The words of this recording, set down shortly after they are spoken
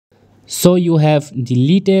So you have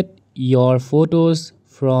deleted your photos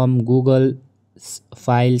from Google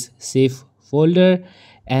Files Save folder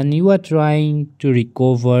and you are trying to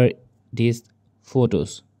recover these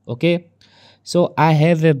photos. Okay, so I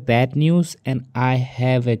have a bad news and I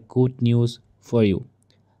have a good news for you.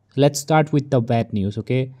 Let's start with the bad news.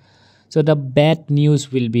 Okay, so the bad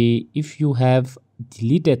news will be if you have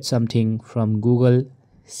deleted something from Google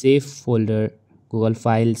Save folder, Google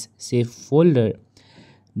Files Save folder,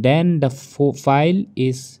 then the file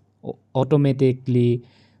is automatically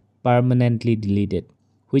permanently deleted,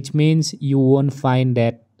 which means you won't find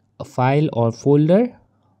that file or folder,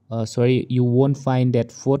 you won't find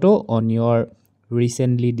that photo on your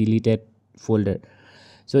recently deleted folder.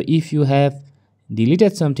 So if you have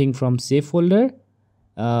deleted something from save folder,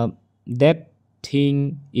 that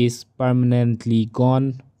thing is permanently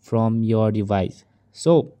gone from your device.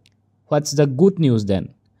 So what's the good news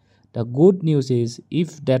then? The good news is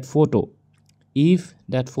if that photo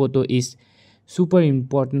is super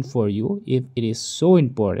important for you, if it is so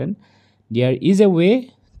important, there is a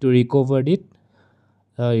way to recover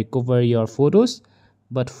your photos,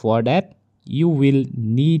 but for that you will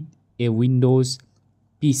need a Windows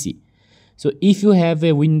PC. So if you have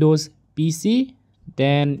a Windows PC,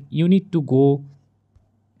 then you need to go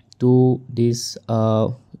to this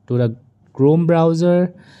to the Chrome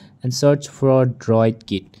browser and search for Droid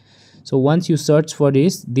Kit. So once you search for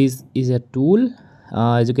this is a tool.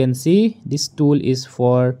 As you can see, this tool is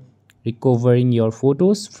for recovering your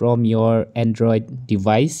photos from your Android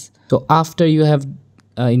device. So after you have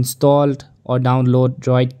installed or download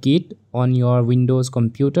Droid Kit on your Windows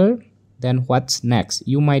computer, then what's next?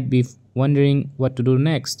 You might be wondering what to do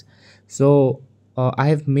next. So I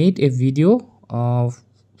have made a video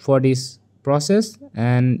for this process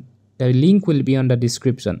and the link will be on the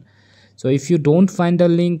description. So if you don't find the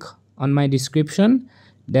link on my description,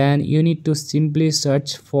 then you need to simply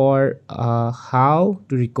search for how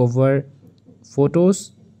to recover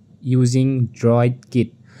photos using Droid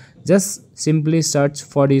Kit. Just simply search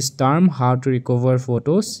for this term, how to recover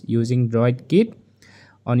photos using Droid Kit,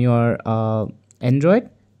 on your Android.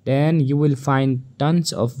 Then you will find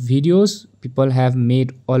tons of videos. People have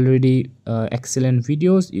made already excellent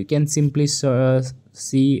videos. You can simply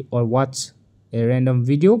see or watch a random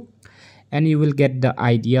video and you will get the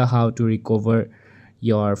idea how to recover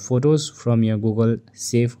your photos from your Google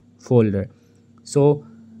Save folder. So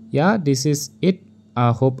yeah, this is it.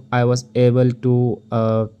 I hope I was able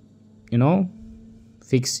to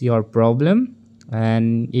fix your problem,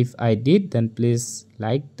 and if I did, then please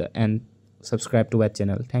like and subscribe to our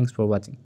channel. Thanks for watching.